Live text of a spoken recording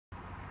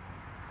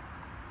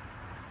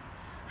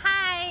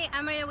Hi,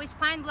 I'm Maria with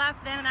Pine Bluff,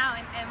 then now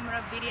in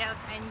Emerald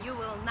Videos, and you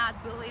will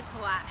not believe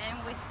who I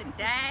am with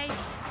today.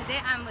 Today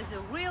I'm with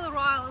a real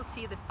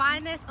royalty, the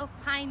finest of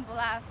Pine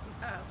Bluff.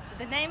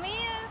 The name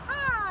is?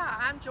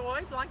 Hi, I'm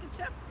Joy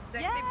Blankenship,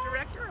 Executive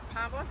Director of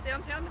Pine Bluff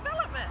Downtown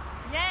Development.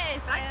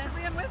 Yes. Thanks for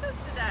being with us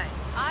today.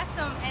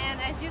 Awesome,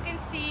 and as you can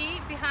see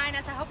behind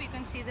us, I hope you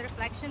can see the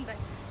reflection, but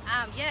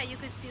yeah, you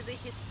can see the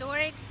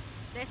historic,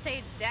 they say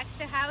it's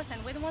Dexter House,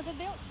 and when was it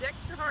built?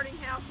 Dexter Harding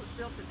House was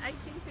built in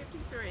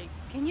 1853.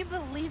 Can you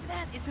believe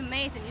that? It's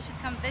amazing, you should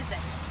come visit.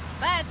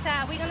 But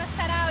we're gonna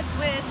start out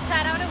with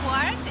Shout Out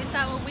Award. It's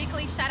our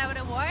weekly Shout Out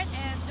Award,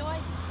 and Joy,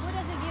 who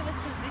does it give it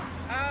to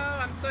this? Oh,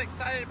 I'm so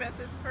excited about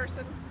this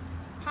person.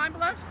 Pine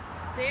Bluff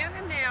Then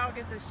and Now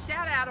gives a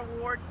Shout Out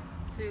Award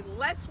to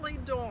Leslie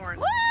Dorn.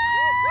 Woo!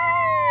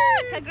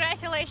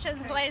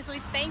 Congratulations,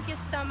 Leslie. Thank you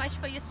so much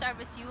for your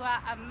service. You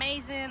are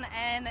amazing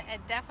and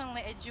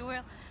definitely a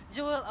jewel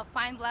of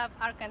Pine Bluff,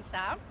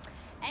 Arkansas.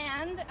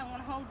 And I'm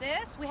gonna hold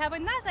this. We have a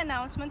nice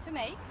announcement to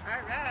make.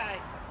 All right.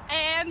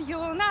 And you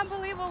will not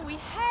believe what we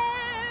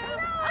have.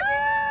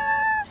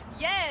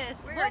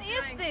 Yes. What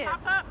is this?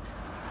 Pop-up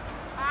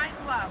Pine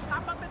Bluff.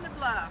 Pop-up in the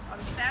Bluff on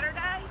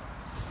Saturday,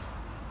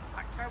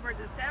 October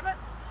the 7th.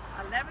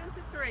 11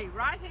 to 3,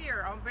 right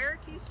here on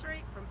Barraque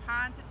Street from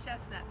Pine to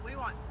Chestnut. We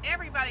want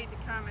everybody to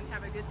come and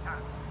have a good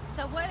time.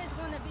 So what is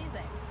going to be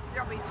there?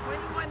 There'll be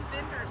 21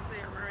 vendors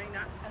there,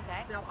 Marina.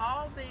 Okay. They'll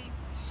all be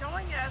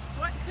showing us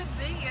what could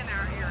be in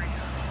our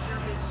area.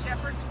 There'll be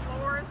shepherd's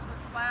florists with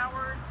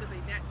flowers. There'll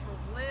be natural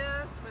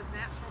bliss with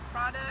natural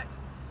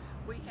products.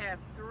 We have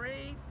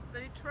 3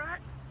 food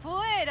trucks.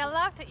 Food, I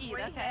love to eat.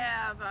 We okay.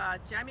 have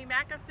Jamie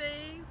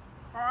McAfee,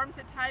 Farm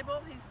to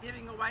Table. He's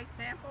giving away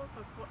samples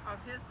of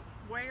his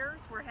wares.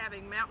 We're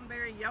having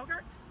mountainberry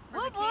yogurt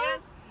for the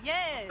kids.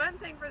 Yes. Fun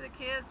thing for the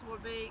kids will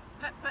be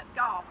putt-putt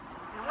golf.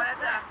 And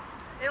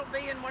it'll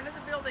be in one of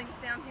the buildings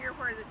down here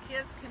where the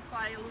kids can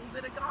play a little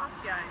bit of golf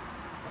game.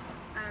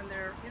 And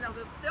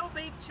there'll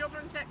be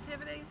children's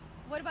activities.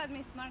 What about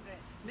Miss Margaret?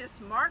 Miss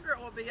Margaret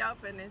will be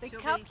open, and she'll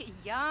be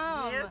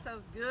yum. Yes,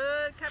 those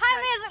good cupcakes.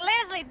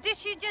 Hi, Leslie.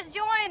 She just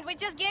joined. We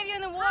just gave you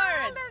an award.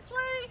 Hi,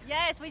 Leslie.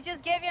 Yes, we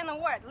just gave you an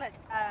award. Look,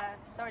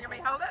 sorry. You want me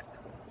to hold it?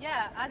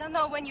 Yeah, I don't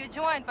know when you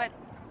joined, but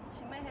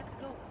she may have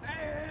to go.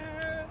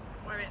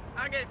 Wait a minute,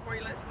 I'll get it for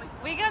you, Leslie.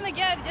 We're gonna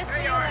get it just for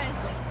you,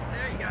 Leslie.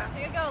 There you go.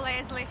 Here you go,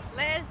 Leslie.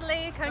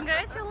 Leslie,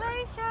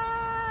 congratulations.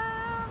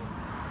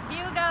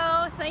 Here you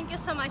go. Thank you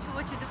so much for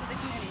what you do for the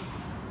community.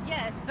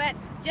 Yes, but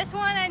just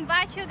want to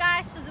invite you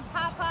guys to the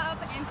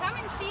pop-up and come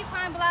and see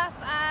Pine Bluff.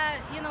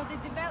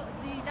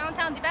 The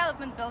downtown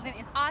development building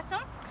is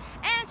awesome.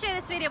 And share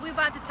this video. We're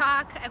about to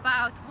talk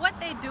about what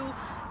they do,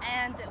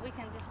 and we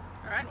can just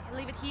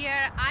leave it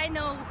here. I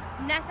know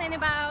nothing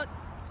about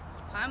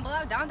Pine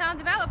Bluff downtown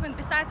development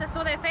besides I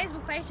saw their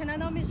Facebook page and I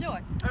know Miss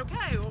Joy.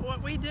 Okay, well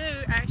what we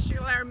do, actually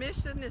our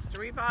mission is to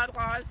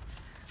revitalize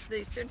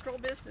the Central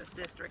Business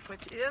District,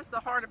 which is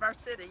the heart of our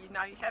city. You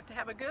know, you have to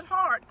have a good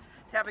heart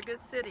to have a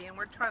good city, and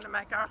we're trying to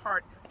make our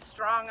heart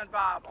strong and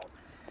viable.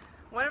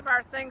 One of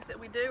our things that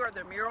we do are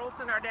the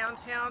murals in our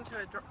downtown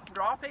to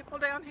draw people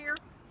down here.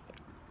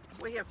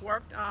 We have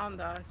worked on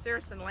the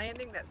Saracen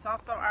Landing. That's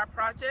also our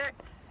project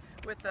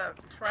with the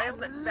trail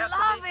that's about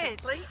to be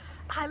complete.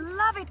 I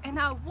love it, and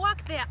I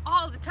walk there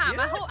all the time.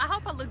 Yeah. I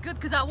hope I look good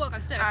because I walk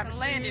on Saracen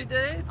Landing. I'm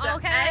sure you do. The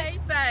okay.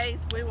 8th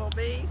phase we will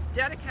be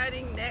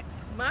dedicating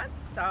next month,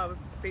 so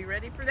be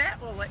ready for that.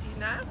 We'll let you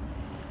know.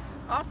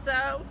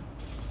 Also,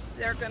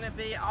 they're going to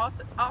be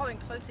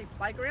all-inclusive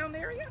playground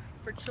area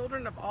for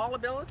children of all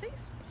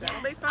abilities.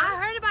 That'll be fun. I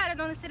heard about it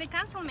on the city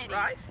council meeting.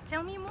 Right.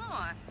 Tell me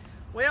more.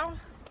 Well,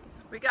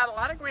 we got a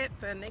lot of grant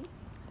funding,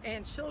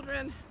 and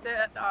children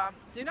that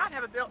do not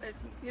have abilities,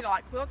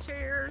 like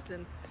wheelchairs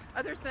and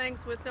other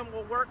things with them,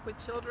 will work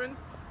with children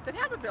that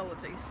have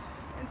abilities.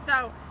 And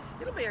so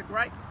it'll be a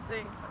great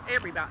thing for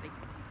everybody.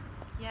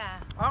 Yeah.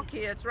 All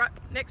kids, right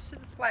next to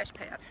the splash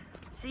pad.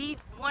 See,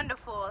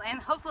 wonderful,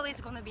 and hopefully it's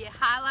going to be a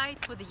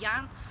highlight for the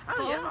young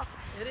folks.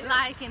 Yeah, it is.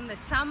 Like in the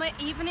summer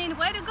evening,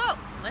 where to go?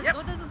 Let's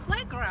go to the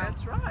playground.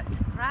 That's right.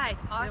 Right,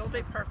 awesome.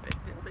 It'll be perfect.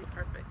 It'll be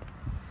perfect.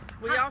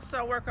 We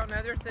also work on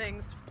other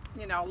things,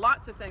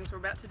 lots of things. We're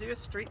about to do a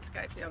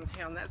streetscape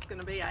downtown. That's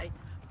going to be a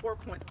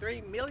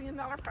 $4.3 million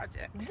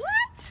project.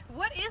 What?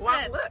 What is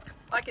Won't it? look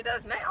like it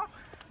does now.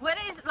 What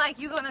is, like,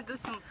 you're going to do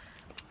some,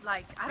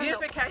 like, I don't know.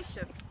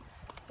 Beautification.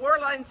 4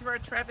 lanes of our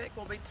traffic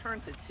will be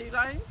turned to 2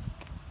 lanes.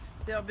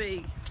 There'll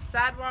be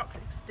sidewalks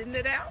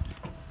extended out.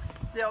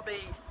 There'll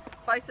be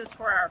places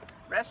for our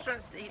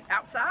restaurants to eat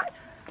outside.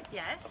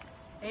 Yes.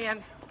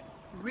 And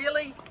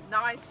really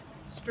nice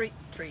street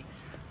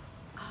trees.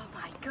 Oh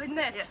my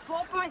goodness. Yes.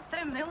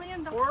 $4.3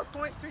 million.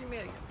 $4.3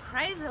 million.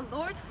 Praise the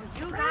Lord for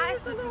you Praise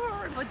guys the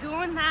Lord. for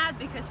doing that,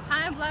 because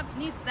Pine Bluff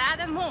needs that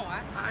and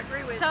more. I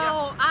agree with you. So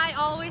I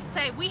always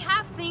say we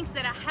have things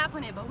that are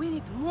happening, but we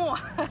need more.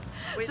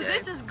 We so do.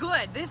 this is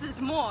good. This is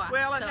more.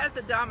 Well, it has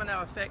a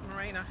domino effect,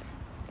 Marina.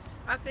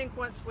 I think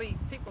once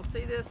people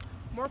see this,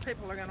 more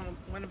people are going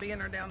to want to be in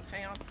our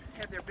downtown,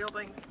 have their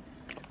buildings.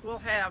 We'll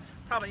have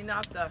probably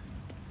not the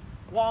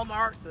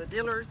Walmarts or the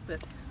dealers,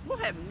 but we'll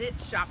have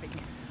niche shopping.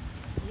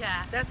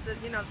 Yeah. That's the,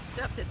 the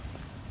stuff that,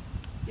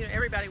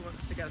 everybody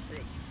wants to go see.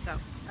 So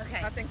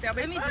Okay. I think that'll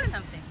be Let me fun. do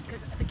something,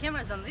 because the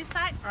camera's on this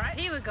side. All right.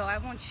 Here we go. I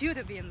want you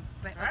to be in.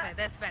 Okay, right.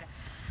 that's better.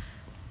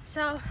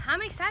 So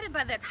I'm excited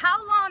about that. How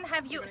long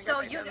have you?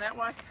 Go that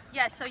way?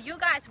 Yeah. So you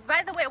guys.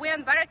 By the way, we're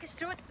on Barraque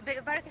Street.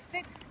 Barraque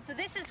Street. So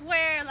this is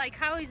where, like,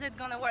 how is it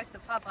gonna work? The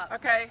pop-up.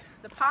 Okay.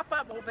 The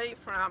pop-up will be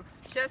from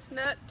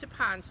Chestnut to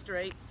Pine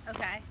Street.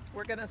 Okay.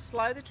 We're going to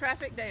slow the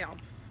traffic down.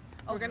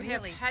 Oh, We're going to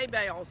really? have hay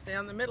bales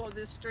down the middle of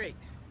this street.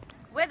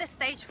 Where the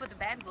stage for the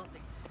band will be.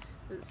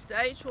 The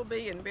stage will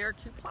be in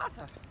Barraque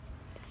Plaza.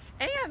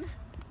 And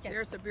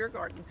there's a beer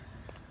garden.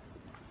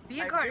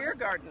 Beer A garden. beer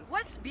garden.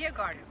 What's beer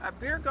garden? A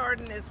beer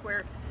garden is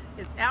where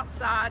it's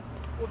outside.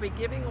 We'll be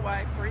giving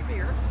away free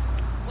beer.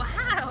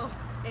 Wow.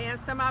 And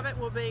some of it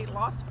will be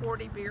Lost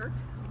 40 beer.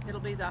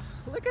 It'll be the,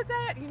 look at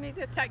that. You need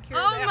to take care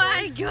of Oh that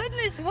my one.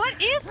 goodness,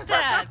 what is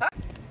that?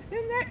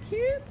 Isn't that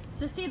cute?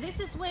 So see, this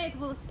is where it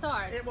will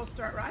start. It will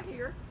start right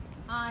here.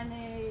 On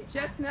a...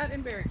 Chestnut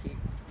and Barraque.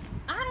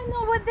 I don't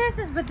know what this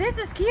is, but this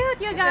is cute,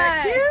 you Isn't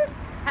guys. that cute?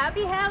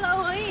 Happy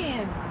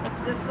Halloween.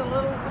 It's just a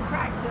little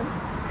attraction.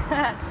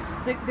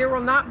 There will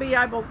not be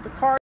able, the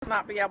cars will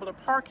not be able to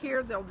park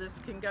here. They'll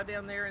just can go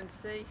down there and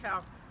see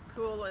how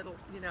cool it'll,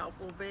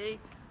 will be.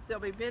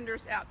 There'll be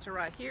vendors out to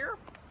right here.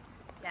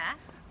 Yeah.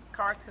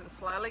 Cars can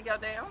slowly go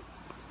down.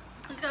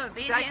 It's gonna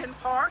be busy. They can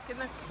park in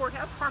the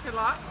courthouse parking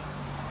lot.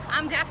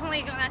 I'm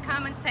definitely gonna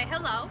come and say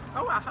hello.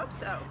 Oh, I hope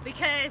so.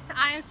 Because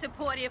I am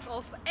supportive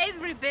of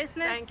every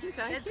business Thank you.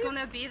 that's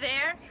gonna be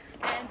there.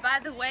 And by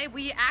the way,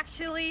 we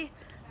actually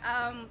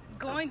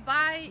going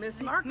by Miss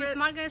Margaret's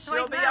right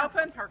she'll be now.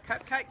 open. Her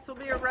cupcakes will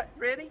be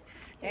ready,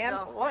 and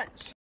go.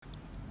 lunch.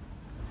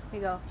 Here you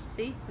go.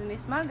 See, the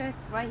Miss Margaret's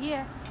right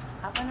here,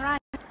 up and right.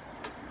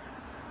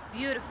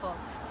 Beautiful.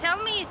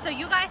 Tell me, so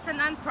you guys are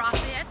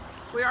nonprofit?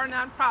 We are a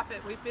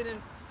nonprofit. We've been in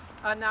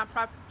a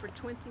nonprofit for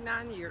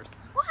 29 years.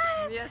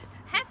 What? Yes.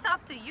 Hats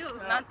off to you,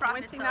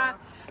 nonprofit. 29.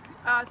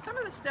 Some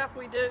of the stuff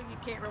we do, you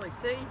can't really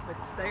see, but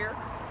it's there.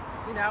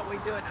 We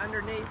do it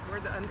underneath. We're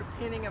the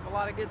underpinning of a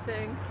lot of good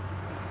things.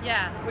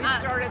 Yeah. We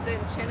started the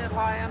Enchanted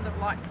Land of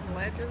Lights and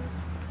Legends.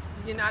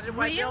 The United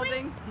Way Really?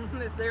 building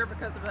is there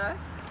because of us,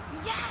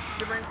 Yeah.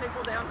 to bring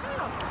people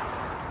downtown.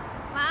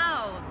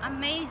 Wow,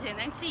 amazing.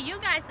 And see, you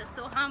guys are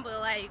so humble.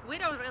 Like, we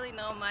don't really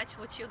know much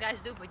what you guys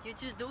do, but you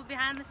just do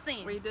behind the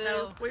scenes. We do.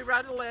 So, We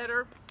wrote a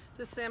letter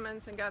to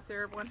Simmons and got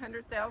their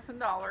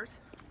 $100,000,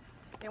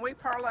 and we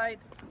parlayed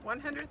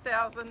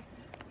 $100,000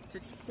 to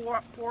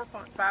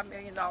 $4.5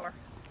 million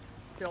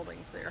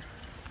buildings there.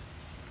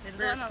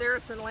 Where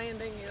Saracen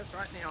Landing is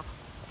right now.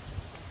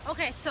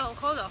 okay, so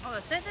hold on.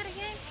 Say that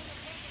again.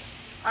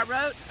 I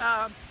wrote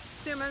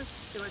Simmons.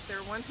 It was their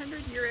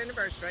 100-year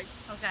anniversary.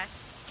 Okay.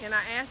 And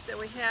I asked that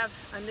we have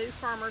a new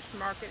farmers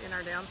market in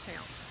our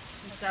downtown.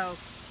 And so,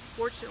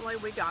 fortunately,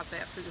 we got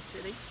that for the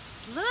city.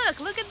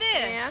 Look at this.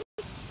 And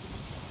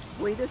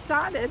we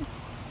decided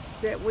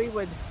that we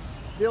would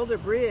build a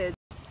bridge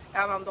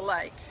out on the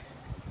lake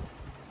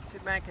to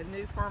make a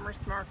new farmers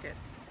market.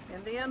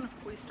 And then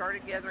we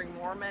started gathering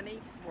more money.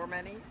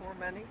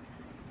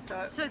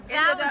 So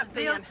that was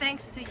built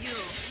thanks to you.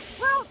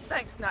 Well,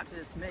 thanks not to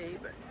just me,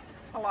 but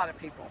a lot of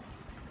people.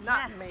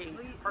 Not Yeah. me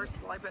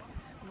personally, but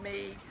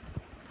me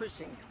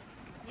pushing.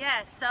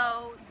 Yeah,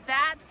 so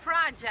that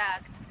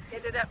project,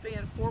 Ended up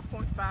being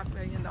 $4.5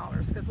 million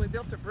because we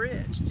built a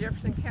bridge.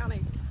 Jefferson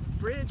County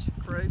bridge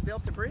crew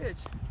built a bridge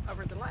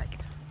over the lake,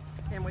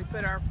 and we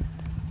put our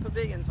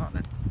pavilions on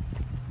it.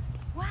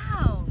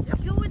 wow, Yep.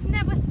 you would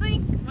never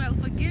think, well,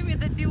 forgive me,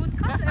 that it would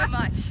cost that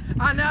much.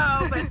 I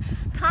know, but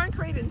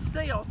concrete and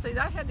steel, see, they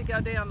had to go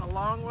down a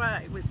long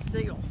way with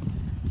steel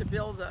to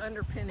build the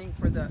underpinning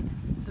for the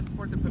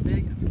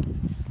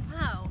pavilion.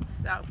 Wow.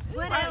 So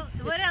What anyway, else?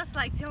 What else?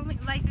 Like, tell me.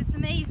 Like, it's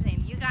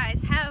amazing. You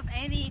guys have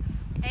any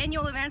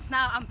annual events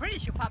now? I'm pretty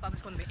sure pop-up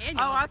is going to be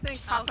annual. Oh, I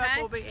think pop-up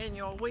Okay. will be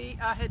annual. We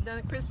had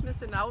done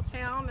Christmas in Old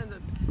Town in the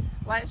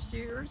last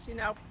years.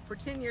 For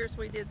 10 years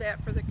we did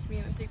that for the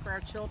community, for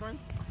our children,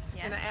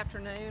 Yeah. in the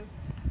afternoon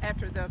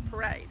after the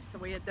parade. So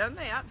we had done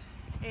that,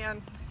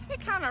 and it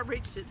kind of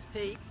reached its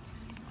peak.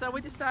 So we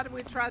decided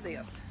we'd try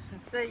this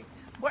and see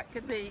what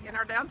could be in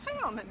our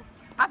downtown. And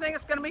I think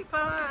it's going to be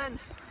fun.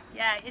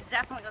 Yeah, it's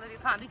definitely going to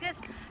be fun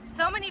because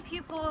so many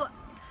people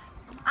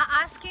are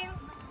asking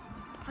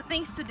for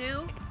things to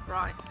do.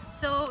 Right.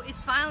 So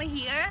it's finally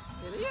here.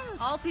 It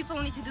is. All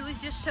people need to do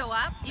is just show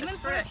up, even That's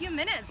for a correct. few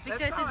minutes, because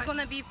That's it's right. going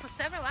to be for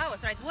several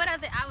hours, right? What are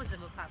the hours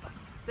of a pop-up?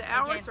 The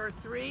hours are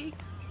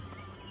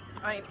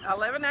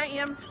 11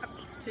 a.m.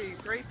 to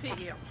 3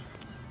 p.m.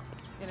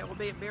 And it will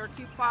be at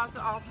Barraque Plaza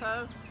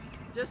also.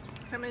 Just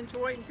come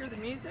enjoy and hear the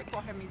music.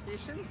 We'll have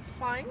musicians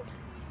playing.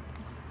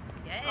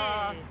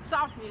 Yes.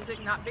 Soft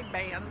music, not big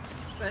bands,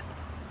 but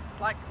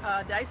like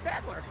Dave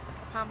Sadler,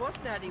 Pine Bluff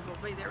native, will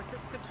be there with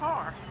his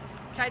guitar.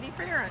 Katie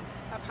Farron,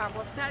 a Pine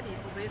Bluff native,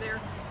 will be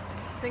there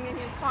singing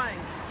and playing.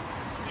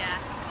 Yeah.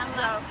 I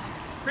So, love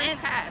Chris and-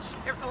 Cash,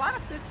 a lot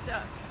of good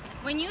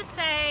stuff. when you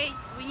say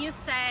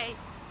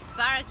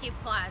Barraque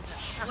Plaza.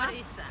 What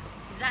is that?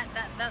 Is that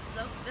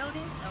those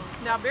buildings? Oh.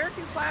 Now,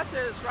 Barraque Plaza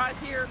is right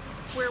here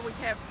where we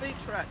have food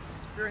trucks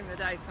during the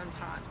day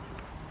sometimes.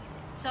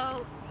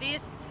 So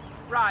this...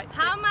 Right.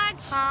 How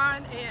much?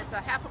 Pine, and it's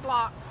a half a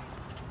block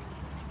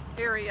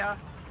area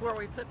where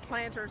we put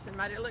planters and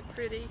made it look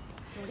pretty.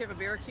 And we have a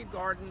Barraque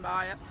garden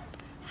by it.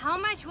 How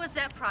much was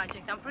that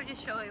project? I'm pretty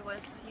sure it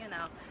was, you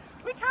know.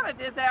 We kind of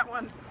did that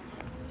one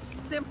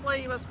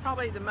simply. It was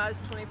probably the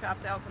most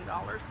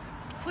 $25,000.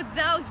 For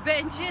those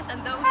benches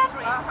and those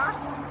trees.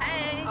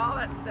 Hey. All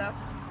that stuff.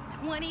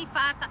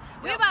 25,000.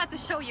 We're about to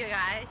show you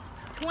guys.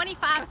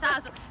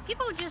 25,000.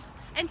 People just,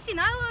 and see,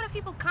 not a lot of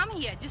people come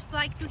here just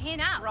like to hang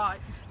out. Right.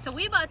 So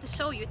we're about to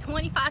show you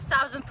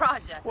 25,000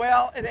 project.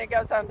 Well, and it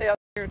goes on down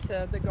here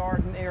to the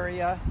garden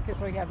area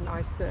because we have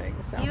nice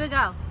things. So. Here we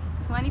go.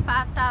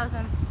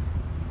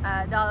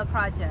 $25,000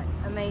 project.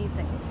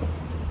 Amazing.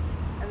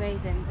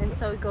 Amazing. And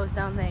so it goes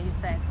down there, you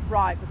said.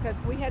 Right,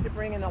 because we had to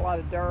bring in a lot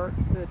of dirt,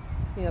 but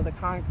you know, the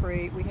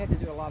concrete, we had to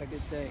do a lot of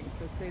good things.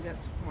 So see,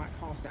 that's why it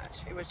cost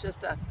much. It was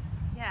just a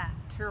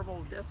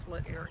terrible,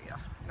 desolate area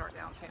in our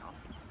downtown.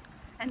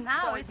 And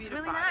now so it's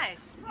really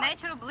nice. Right.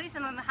 Natural Bliss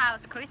in the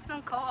house,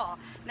 Kristen Cole.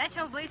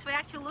 Natural Bliss, we're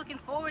actually looking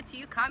forward to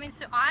you coming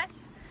to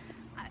us,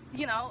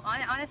 you know,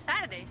 on a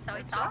Saturday. So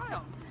that's it's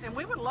awesome. And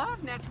we would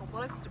love Natural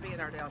Bliss to be in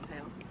our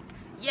downtown.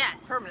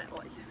 Yes.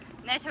 Permanently.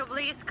 Natural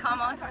Bliss,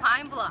 come on to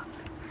Pine Bluff.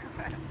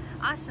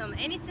 Awesome.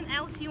 Anything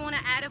else you want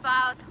to add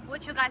about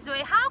what you guys do?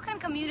 How can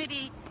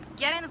community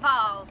get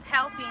involved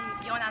helping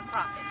your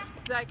nonprofit?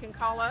 They can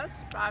call us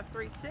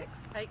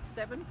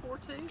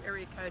 536-8742,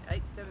 area code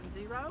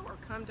 870, or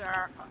come to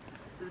our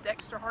the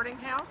Dexter Harding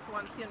House,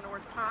 110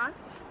 North Pine,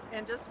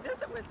 and just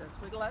visit with us.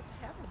 We'd love to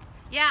have them.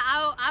 Yeah,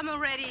 I'm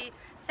already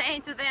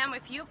saying to them,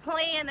 if you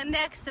plan the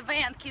next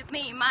event, keep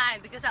me in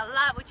mind, because I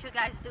love what you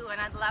guys do and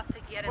I'd love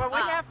to get involved.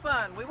 Well, we have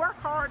fun. We work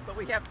hard, but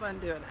we have fun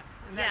doing it.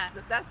 And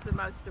that's the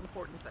most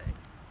important thing.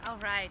 All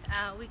right,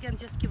 we can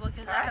just keep on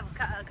because I have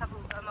a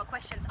couple more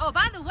questions. Oh,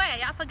 by the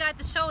way, I forgot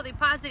to show the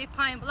positive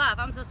Pine Bluff.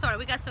 I'm so sorry.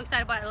 We got so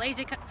excited about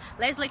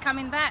Leslie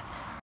coming back.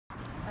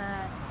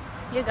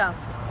 Here you go.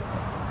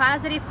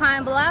 Positive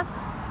Pine Bluff,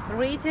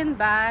 written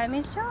by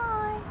Miss Joy.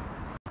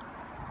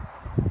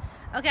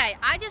 Okay,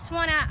 I just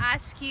want to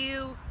ask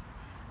you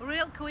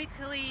real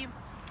quickly,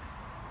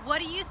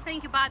 what do you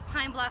think about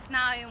Pine Bluff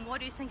now, and what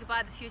do you think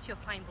about the future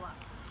of Pine Bluff?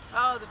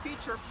 Oh, the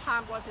future of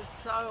Pine Bluff is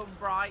so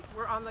bright.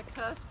 We're on the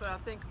cusp, but I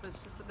think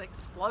it's just an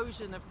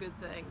explosion of good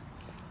things.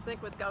 I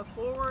think with Go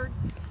Forward,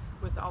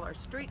 with all our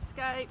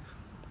streetscape,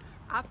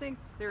 I think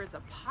there is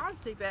a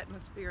positive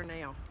atmosphere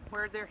now.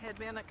 Where there had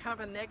been a kind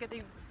of a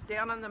negative,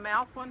 down in the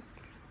mouth one,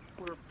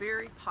 we're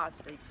very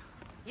positive.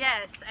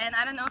 Yes, and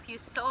I don't know if you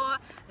saw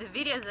the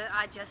videos that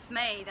I just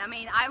made. I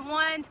mean, I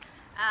want,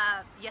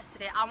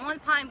 yesterday, I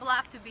want Pine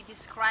Bluff to be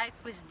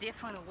described with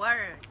different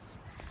words.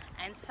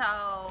 And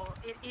so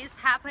it is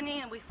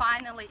happening, and we're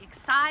finally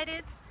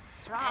excited.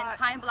 That's right. And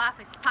Pine Bluff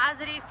is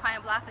positive,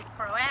 Pine Bluff is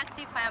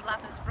proactive, Pine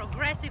Bluff is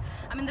progressive.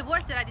 I mean, the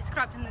words that I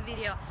described in the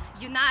video: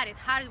 united,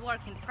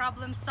 hardworking,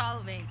 problem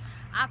solving,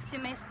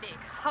 optimistic,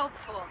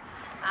 hopeful.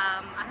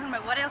 I don't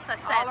remember what else I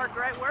said. All are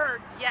great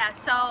words. Yeah,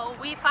 so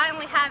we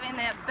finally having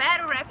a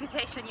better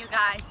reputation, you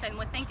guys, and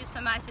we thank you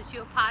so much that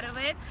you're part of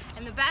it.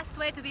 And the best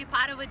way to be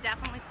part of it,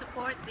 definitely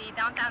support the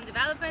downtown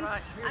development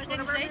organization.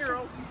 One of our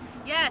murals.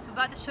 Yes, we're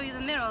about to show you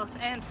the murals,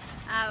 and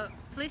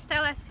please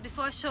tell us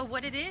before I show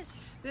what it is.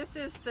 This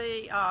is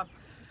the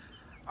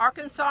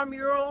Arkansas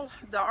mural.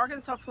 The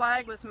Arkansas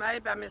flag was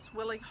made by Miss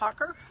Willie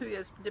Hawker, who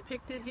is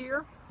depicted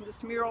here.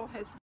 This mural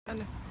has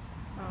been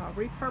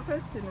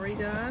repurposed and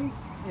redone.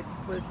 It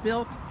was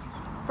built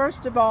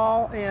first of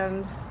all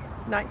in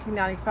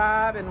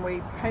 1995, and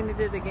we painted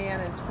it again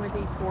in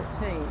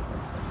 2014.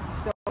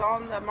 So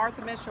on the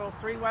Martha Mitchell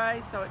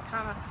Freeway, so it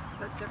kind of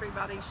lets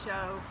everybody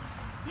show.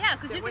 Yeah,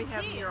 because you can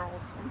see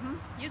murals.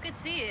 You could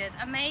see it.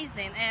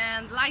 Amazing.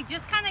 And like,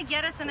 just kind of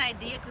get us an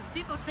idea, because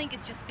people think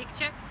it's just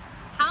picture.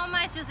 How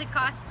much does it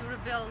cost to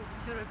rebuild,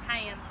 to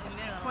repaint a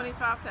mural?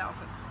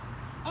 $25,000.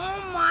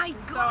 Oh my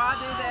God! So I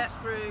do that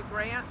through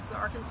grants. The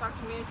Arkansas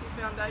Community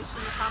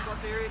Foundation, the Pine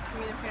Bluff Area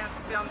Community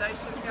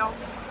Foundation help.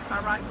 I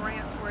write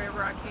grants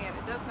wherever I can.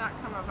 It does not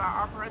come of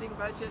our operating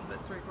budget,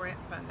 but through grant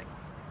funding.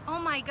 Oh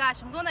my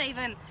gosh! I'm gonna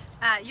even.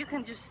 You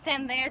can just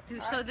stand there too,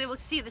 so they will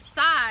see the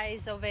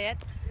size of it.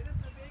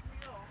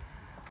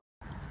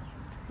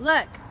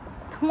 Look,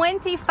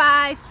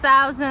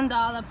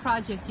 $25,000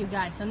 project, you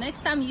guys. So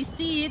next time you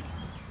see it,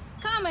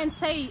 come and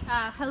say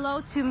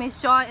hello to Miss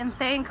Joy and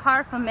thank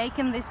her for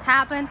making this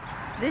happen.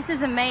 This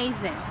is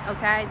amazing,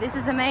 okay? This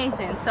is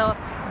amazing. So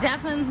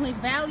definitely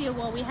value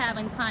what we have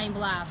in Pine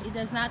Bluff. It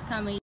does not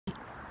come easy.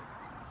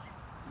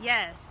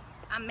 Yes,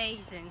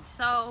 amazing.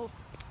 So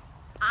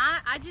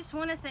I just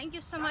want to thank you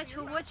so much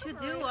for what you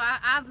do.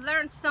 I've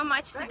learned so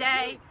much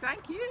today.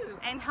 Thank you.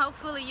 And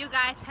hopefully you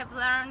guys have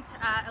learned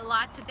a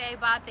lot today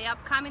about the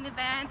upcoming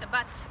event.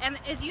 And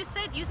as you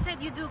said you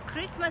do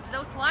Christmas,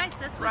 those lights.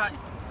 That's what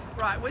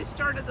Right. We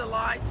started the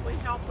lights. We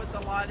help with the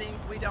lighting.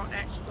 We don't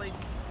actually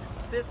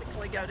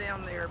physically go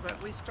down there,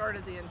 but we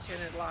started the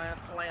Enchanted Land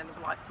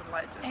of Lights and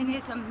Legends. And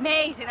it's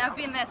amazing. I've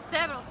been there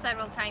several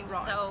times.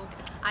 Right. So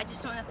I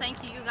just want to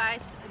thank you. You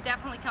guys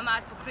definitely come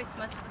out for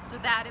Christmas to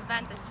that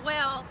event as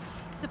well.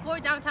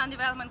 Support downtown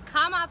development.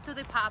 Come up to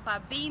the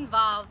pop-up. Be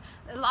involved.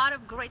 A lot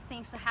of great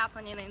things are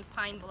happening in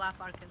Pine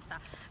Bluff, Arkansas.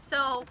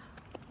 So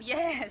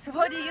yes,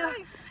 what do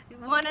you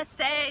want to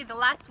say? The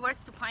last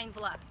words to Pine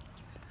Bluff?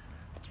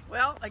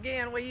 Well,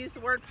 again, we use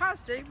the word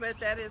positive, but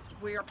that is,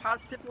 we are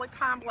positively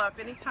Pine Bluff.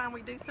 Anytime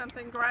we do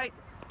something great,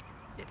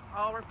 it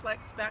all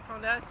reflects back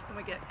on us, and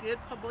we get good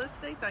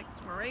publicity. Thanks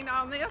to Marina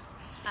on this,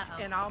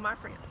 and all my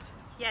friends.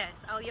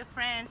 Yes, all your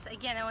friends.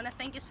 Again, I want to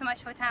thank you so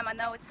much for your time. I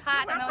know it's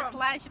hot, I know it's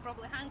lunch, you're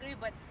probably hungry,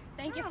 but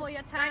thank you for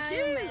your time. Thank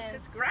you. And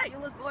it's great. You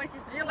look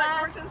gorgeous. You look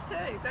gorgeous too.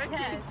 Thank you.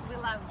 Yes, we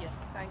love you.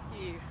 Thank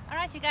you. All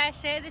right, you guys,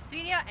 share this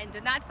video, and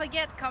do not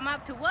forget, come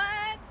up to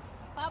what?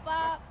 Pop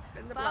up.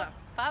 In the Bluff.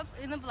 Pop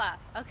in the Bluff.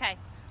 Okay.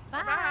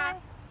 Bye.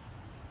 Bye-bye.